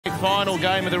final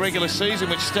game of the regular season,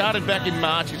 which started back in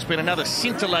March. It's been another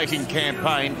scintillating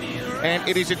campaign, and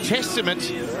it is a testament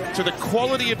to the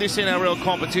quality of this NRL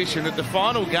competition that the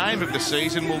final game of the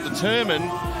season will determine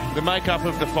the makeup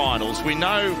of the finals. We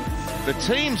know the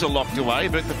teams are locked away,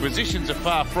 but the positions are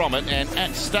far from it, and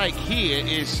at stake here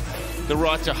is the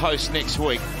right to host next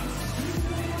week.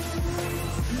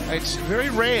 It's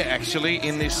very rare, actually,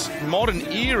 in this modern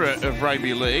era of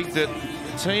rugby league that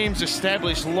teams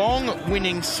establish long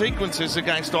winning sequences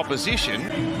against opposition.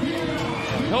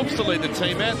 Helps to lead the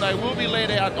team out. They will be led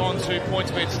out onto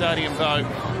PointsBet Stadium, though,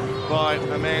 by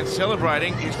a man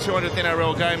celebrating his 200th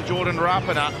NRL game, Jordan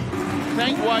Rapana.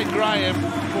 Thank Wade Graham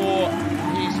for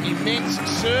his immense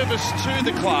service to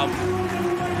the club.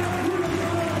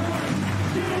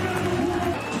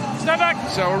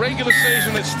 So a regular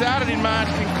season that started in March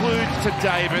concludes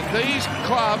today, but these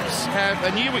clubs have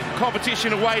a new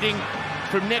competition awaiting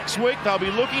from next week. They'll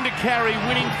be looking to carry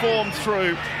winning form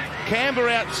through.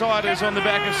 Canberra outsiders on the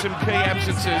back of some key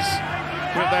absences,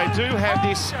 but they do have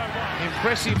this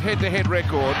impressive head-to-head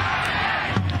record,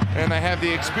 and they have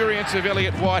the experience of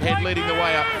Elliott Whitehead leading the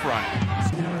way up front.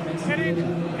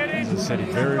 As I said, he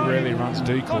very rarely runs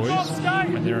decoys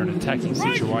when they're in an attacking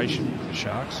situation, the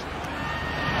Sharks.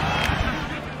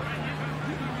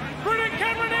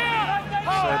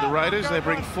 So the Raiders, they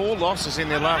bring 4 losses in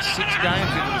their last 6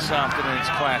 games into this afternoon's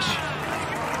clash.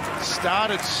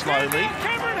 Started slowly,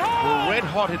 were red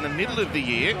hot in the middle of the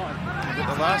year, but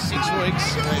the last 6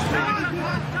 weeks they've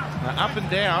been up and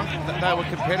down. They were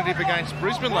competitive against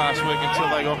Brisbane last week until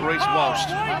they got Reece Walshed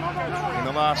in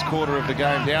the last quarter of the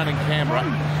game down in Canberra.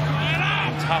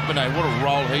 And Tapane, what a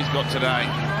role he's got today.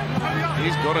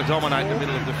 He's got to dominate the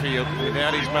middle of the field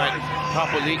without his mate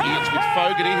Papali'i. It's with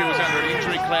Fogarty, who was under an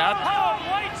injury cloud,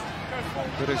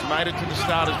 but has made it to the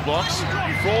starters blocks.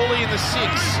 Frawley in the 6.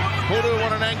 Pudu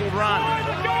on an angled run.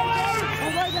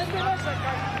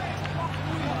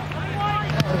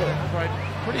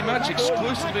 Pretty much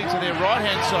exclusively to their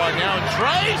right-hand side now. And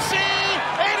Tracy!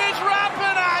 It is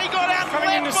Rapana! He got out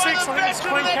coming into 6. I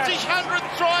think that's his 100th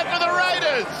try for the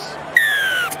Raiders.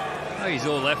 Oh, he's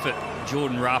all effort,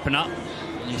 Jordan Rapana.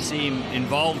 You see him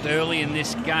involved early in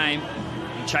this game,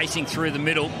 chasing through the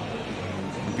middle.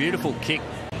 Beautiful kick.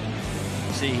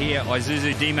 See here,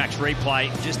 Isuzu D-Max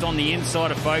replay, just on the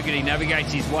inside of Fogarty,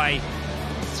 navigates his way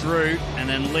through and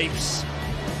then leaps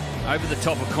over the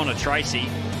top of Connor Tracy.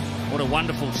 What a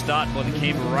wonderful start by the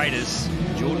Canberra Raiders.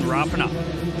 Jordan Rapana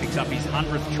picks up his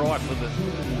 100th try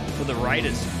for the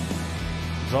Raiders.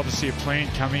 There's obviously a plan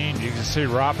coming in. You can see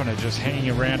Rapana just hanging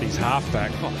around his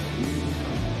halfback.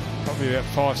 Probably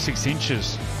about 5-6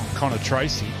 inches on Connor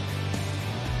Tracy.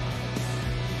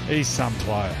 He's some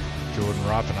player, Jordan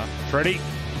Rapana. Freddie.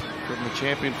 From the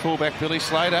champion fullback Billy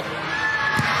Slater.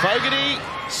 Fogarty,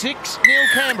 6-0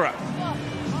 Canberra.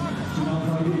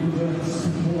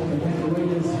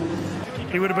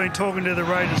 He would have been talking to the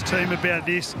Raiders team about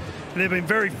this, and they've been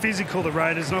very physical, the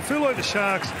Raiders, and I feel like the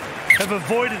Sharks have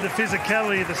avoided the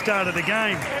physicality at the start of the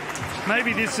game.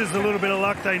 Maybe this is a little bit of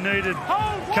luck they needed.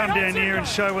 Come down here and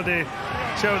show what they're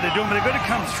doing, but they've got to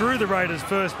come through the Raiders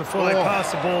first before they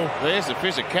pass the ball. There's the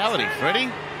physicality,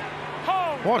 Freddie.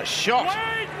 What a shot.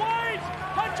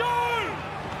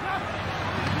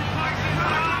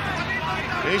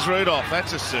 Here's Rudolph,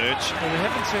 that's a surge. Well, we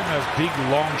haven't seen those big,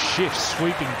 long shifts,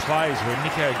 sweeping plays where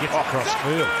Nico gets across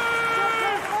field.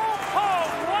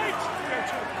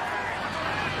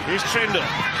 Here's Trindle,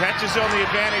 catches on the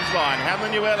advantage line.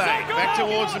 Hamlin-Uele back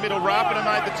towards the middle. Rapana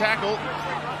made the tackle.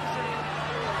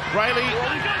 Brayley,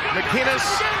 McInnes,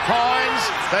 Hines,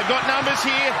 they've got numbers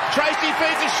here. Tracy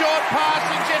feeds a short pass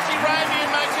and Jesse Ramian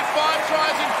makes it 5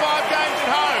 tries in 5 games at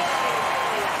home.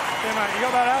 Yeah, mate, you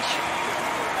got that, Ash?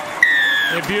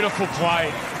 A beautiful play.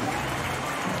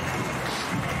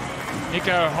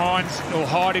 Nico Hines will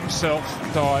hide himself,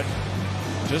 died.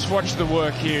 Just watch the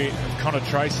work here of Connor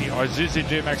Tracy. Isuzu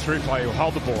D-Max replay. He'll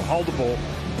hold the ball.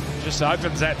 Just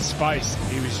opens that space.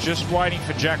 He was just waiting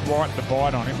for Jack White to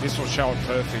bite on him. This will show it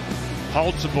perfect.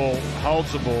 Holds the ball,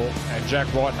 and Jack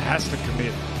White has to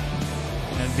commit.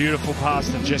 And beautiful pass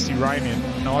to Jesse Ramian.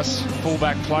 Nice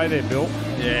fullback play there, Bill.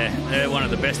 Yeah, they're one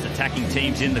of the best attacking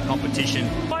teams in the competition.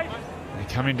 They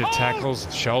come into tackles,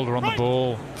 shoulder on the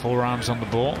ball, forearms on the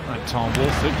ball, and Tom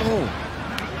Wolford.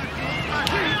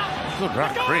 Good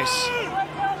run, Chris.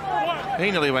 He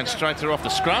nearly went straight through off the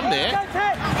scrum there.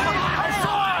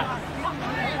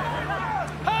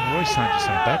 Roy's saying just a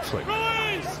backflip.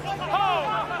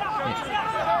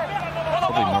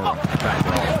 Probably more back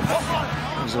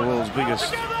roll. He's the world's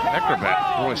biggest acrobat,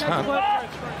 Royce Hunt.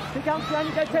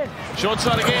 Short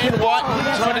side again, White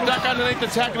trying to duck underneath the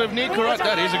tackle of Nick. Right,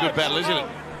 that is a good battle, isn't it?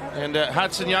 And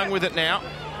Hudson Young with it now.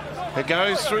 It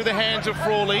goes through the hands of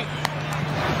Frawley.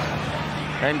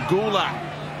 And Gula.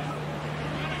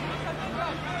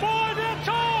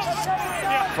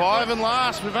 5 and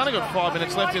last. We've only got 5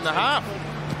 minutes left in the half.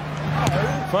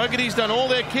 Fogarty's done all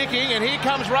their kicking, and here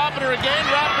comes Rapiner again.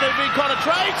 Rapiner v Connor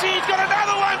Tracy. He's got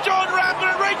another one. Jordan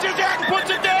Rapiner reaches out and puts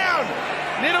it down.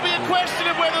 And it'll be a question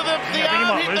of whether the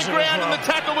arm hit the ground and the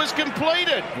tackle was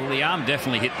completed. Well, the arm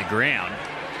definitely hit the ground.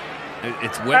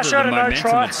 It's whether the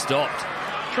momentum had stopped.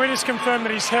 Can we just confirm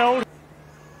that he's held?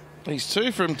 He's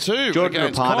 2 from 2 Jordan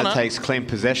against Rapana Connor. takes clean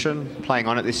possession, playing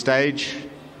on at this stage.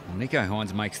 Well, Nico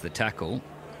Hines makes the tackle.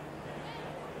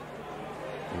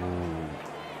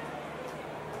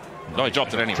 No, he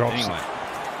dropped it anyway.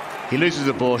 He loses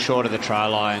the ball short of the try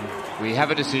line. We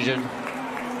have a decision.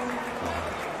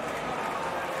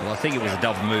 Well, I think it was a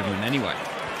double movement anyway.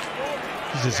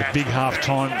 This is a big half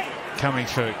time coming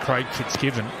for Craig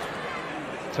Fitzgibbon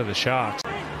to the Sharks.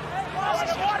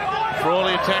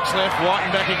 Frawley attacks left,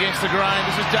 Whiten back against the grain.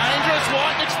 This is dangerous.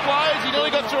 Whiten explodes. He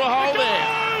nearly got through a hole there.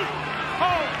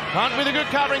 Hunt with a good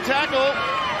covering tackle.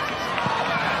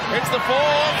 It's the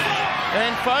 4th.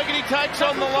 And Fogarty takes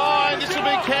on the line. This will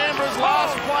be Canberra's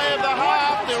last play of the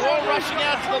half. They're all rushing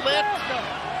out to the left.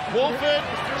 Wolford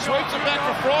sweeps it back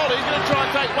for Frawley. He's going to try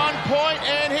and take 1 point,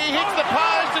 and he hits the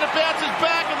post, and it bounces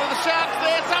back, and the Sharks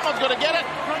there. Someone's got to get it.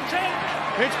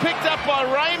 It's picked up by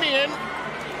Ramian.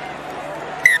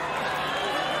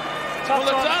 Well,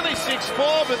 it's only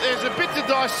 6-4, but there's a bit to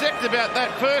dissect about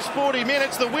that first 40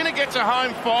 minutes. The winner gets a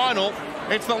home final.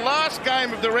 It's the last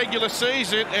game of the regular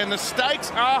season, and the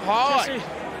stakes are high.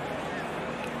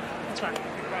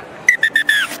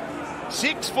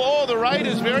 6-4, the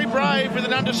Raiders very brave with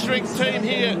an understrength team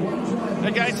here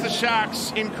against the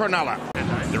Sharks in Cronulla.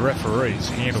 The referees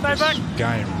handled this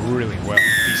game really well.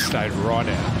 He stayed right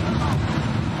out.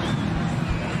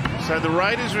 So the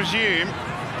Raiders resume.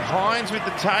 Hines with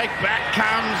the take. Back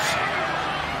comes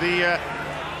the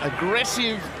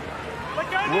aggressive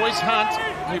Royce Hunt,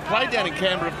 who played down in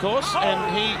Canberra, of course, and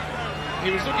he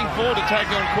was looking forward to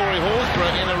taking on Corey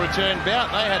Horsburgh in a return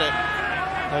bout. They had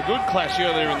a good clash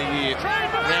earlier in the year.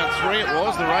 Round 3 it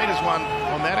was. The Raiders won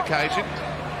on that occasion.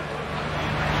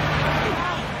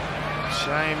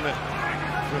 Shame that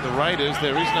for the Raiders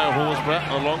there is no Horsburgh,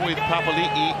 along with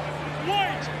Papali'i.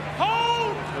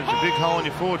 There's a big hole in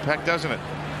your forward pack, doesn't it?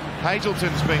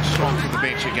 Hazelton's been strong from the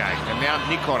bench again, and now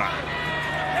Nikora.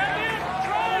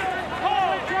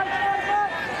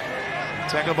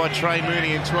 Tackled by Trey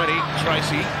Mooney in 20.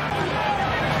 Tracy.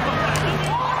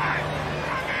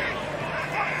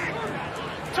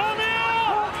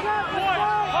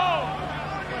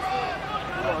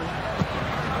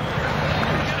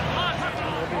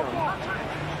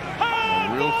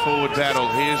 Real forward battle.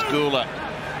 Here's Gula.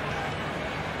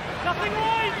 Nothing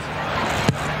right.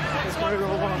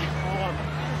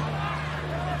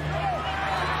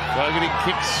 Fogarty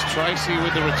kicks Tracy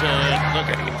with the return. Look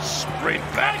at him sprint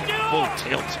back at full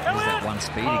tilt. He's at 1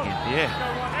 speed again. Yeah.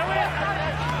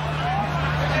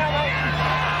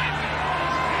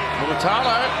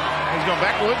 Mulatalo, he's gone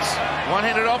backwards.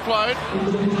 One-handed offload.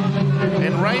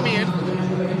 And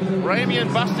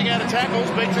Ramian busting out of tackles,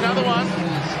 beats another one.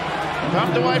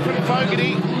 Bumped away from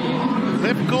Fogarty.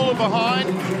 Left Gula behind.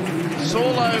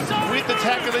 Saulo with the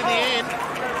tackle in the end.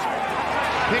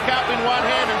 Pick up in one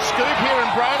hand and scoop here,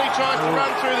 and Brayley tries to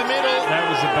run through the middle. That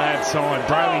was a bad sign.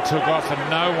 Brayley took off and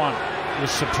no one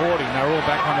was supporting. They were all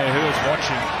back on their heels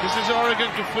watching. This is Oregon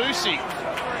Kafusi.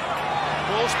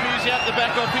 Ball spews out the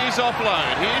back of his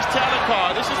offload. Here's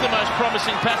Talakai. This is the most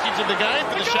promising passage of the game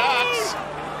for the Sharks.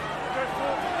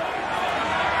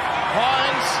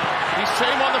 Hines, his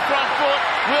team on the front foot.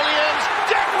 Williams,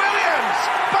 Jack Williams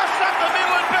busts up the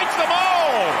middle and beats them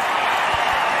all.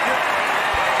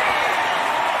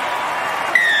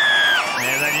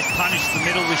 Yeah, they just punished the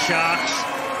middle, the Sharks.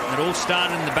 It all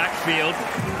started in the backfield.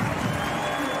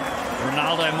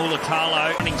 Ronaldo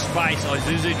Mulatalo running space.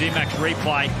 Isuzu D-Max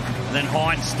replay. And then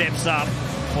Hines steps up,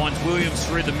 finds Williams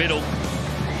through the middle.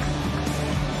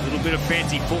 A little bit of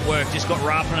fancy footwork. Just got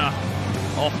Rapiner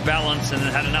off balance and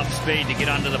then had enough speed to get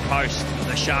under the post.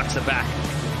 The Sharks are back.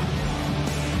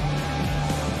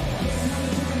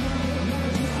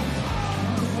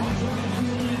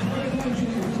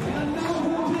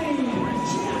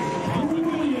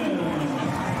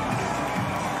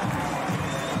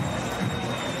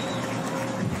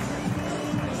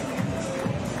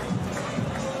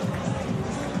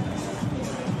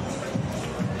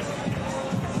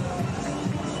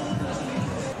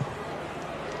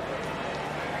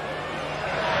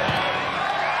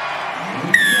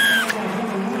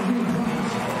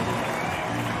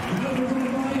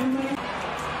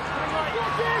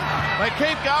 They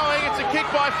keep going. It's a kick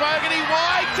by Fogarty.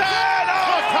 Wide turn.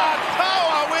 Oh,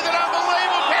 Katoa with an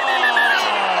unbelievable penalty.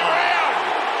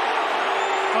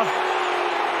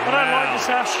 I don't like this,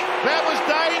 Ash. That was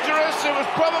dangerous. It was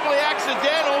probably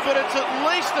accidental, but it's at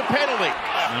least a penalty.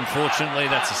 Unfortunately,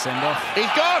 that's a send-off. He's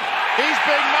gone. He's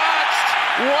been marched.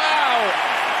 Wow.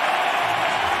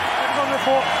 On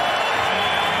report.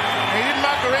 He didn't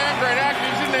muck around, Grant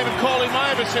Atkins. Didn't even call him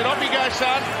over. Said, off you go,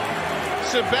 son.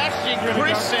 Sebastian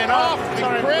Chris sent off.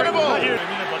 Incredible.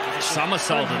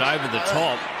 Somersaulted over the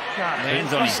top.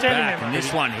 Lands on his back. And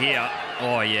this one here,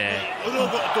 oh, yeah. Oh,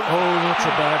 that's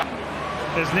a bad.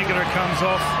 As Nicola comes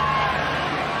off.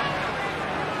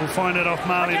 We'll find it off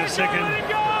Marley in a second.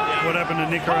 What happened to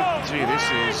Nicola? Gee,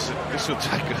 this will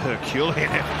take a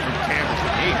Herculean effort from Canberra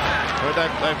to Nick.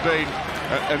 They've been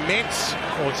immense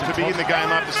to be in the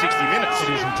game after 60 minutes.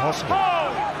 It is impossible.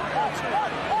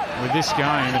 With this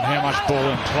game and how much ball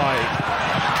in play,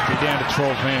 to be down to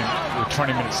 12 men with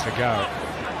 20 minutes to go,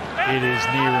 it is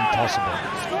near impossible.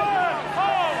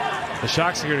 The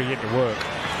Sharks are going to get to work.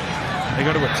 They've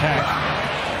got to attack.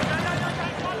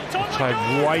 They played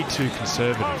way too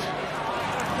conservative.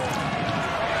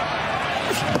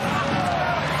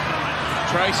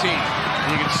 Tracy,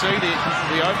 you can see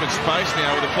the open space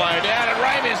now with the player down, and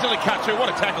Raymond's nearly cut through.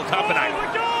 What a tackle, Tuppeny.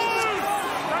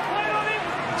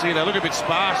 See, they look a bit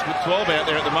sparse with 12 out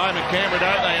there at the moment. Canberra,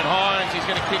 don't they? And Hines, he's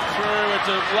going to kick through. It's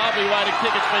a lovely way to kick.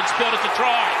 It's been spilled. It's a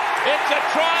try. It's a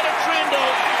try to Trindle.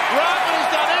 Rapin has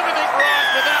done everything right,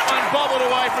 but that one bobbled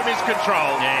away from his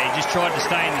control. Yeah, he just tried to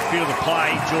stay in the field of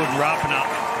play. Jordan Rapiner.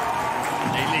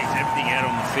 He leaves everything out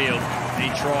on the field.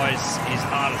 He tries his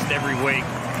hardest every week.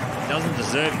 Doesn't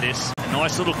deserve this. A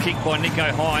nice little kick by Nico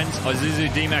Hines.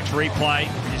 Isuzu D-Max replay.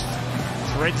 Just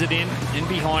threads it in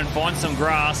behind, finds some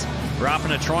grass.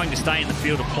 Rapiner trying to stay in the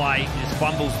field of play. Just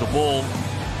fumbles the ball.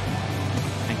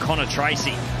 And Connor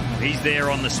Tracy, he's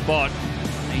there on the spot.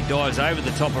 He dives over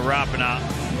the top of Rapiner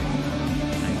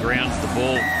and grounds the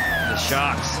ball. The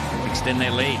Sharks extend their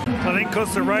lead. I think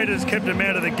because the Raiders kept them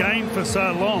out of the game for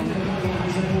so long,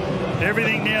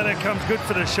 everything now that comes good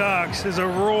for the Sharks, there's a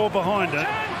roar behind it.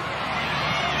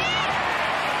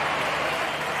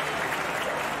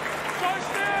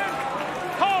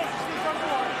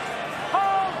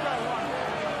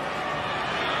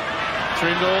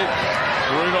 Trindle,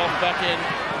 Rudolph back in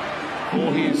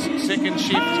for his second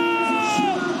shift.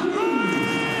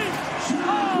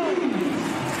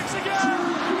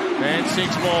 And 6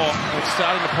 more. It's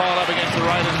starting to pile up against the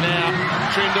Raiders now.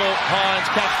 Trindle, Hines,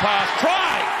 catch pass,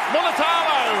 try!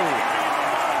 Mulatalo!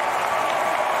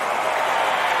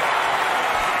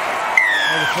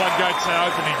 Well, the floodgates are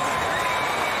opening.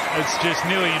 It's just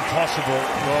nearly impossible.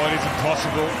 Well, it is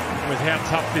impossible with how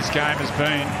tough this game has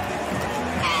been.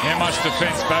 How much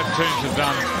defence both teams have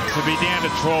done to be down to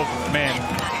 12 men.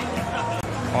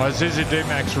 Isuzu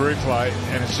D-Max replay,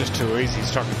 and it's just too easy.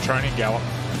 Stuck in training gallop.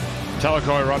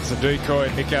 Talakai runs the decoy,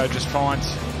 and Nico just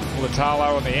finds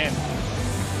Mulatalo on the end.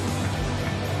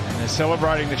 And they're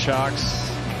celebrating the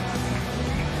Sharks.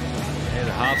 Yeah,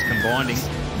 the hearts combining.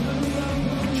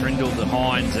 Trindle to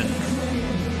Hines, and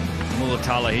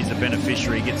Mulatalo, he's the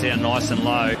beneficiary. Gets out nice and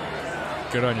low.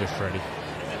 Good on you, Freddie.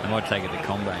 I might take it to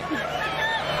Combank.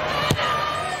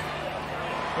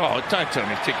 Oh, don't tell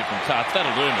me ticket from Tarts.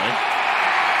 That'll do me.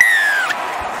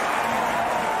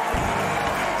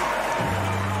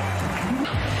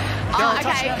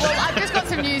 Okay, well, I've just got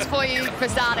some news for you for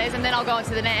starters, and then I'll go on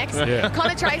to the next. Yeah.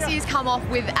 Connor Tracy has come off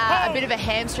with a bit of a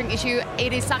hamstring issue.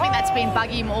 It is something that's been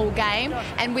bugging him all game,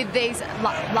 and with these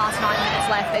last 9 minutes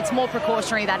left, it's more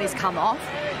precautionary that he's come off.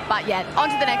 But yeah, on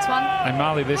to the next one. Hey,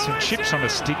 Marley, there's some chips on a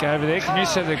stick over there. Can you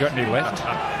see if they've got any left,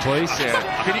 please? Yeah.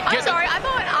 Can you I'm sorry, I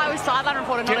thought I was sideline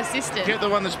reporter, not assistant. Get the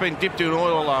one that's been dipped in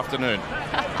oil all afternoon.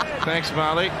 Thanks,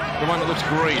 Marley. The one that looks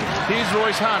green. Here's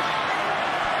Royce Hunt.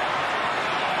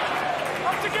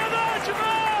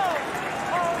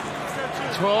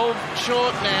 12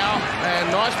 short now,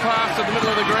 and nice pass to the middle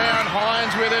of the ground.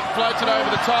 Hines with it, floats it over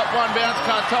the top. One bounce,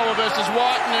 Katoa versus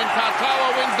White, and then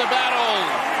Katoa wins the battle.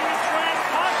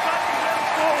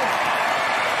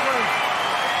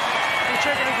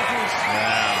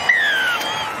 Wow.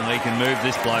 And he can move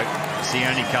this bloke,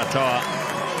 Sione Katoa.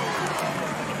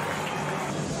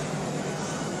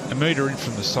 A metre in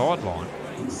from the sideline.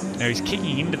 Now he's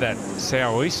kicking into that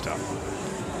sou'easter.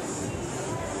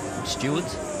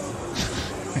 Stewards?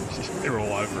 They're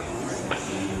all over it.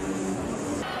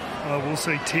 Oh, we'll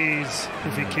see tears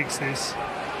if he kicks this.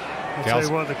 I'll tell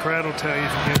you what, the crowd will tell you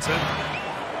if he gets it.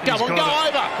 Go on, go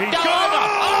over! He's Go got over!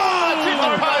 it. Oh, it's in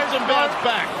the post and bounce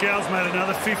back. Gal's made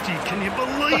another 50. Can you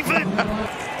believe it?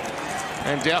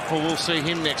 and doubtful we'll see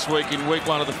him next week in week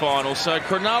 1 of the finals. So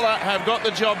Cronulla have got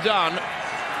the job done.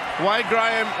 Wade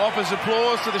Graham offers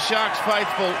applause to the Sharks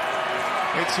faithful.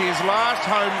 It's his last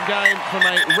home game from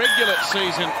a regular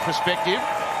season perspective.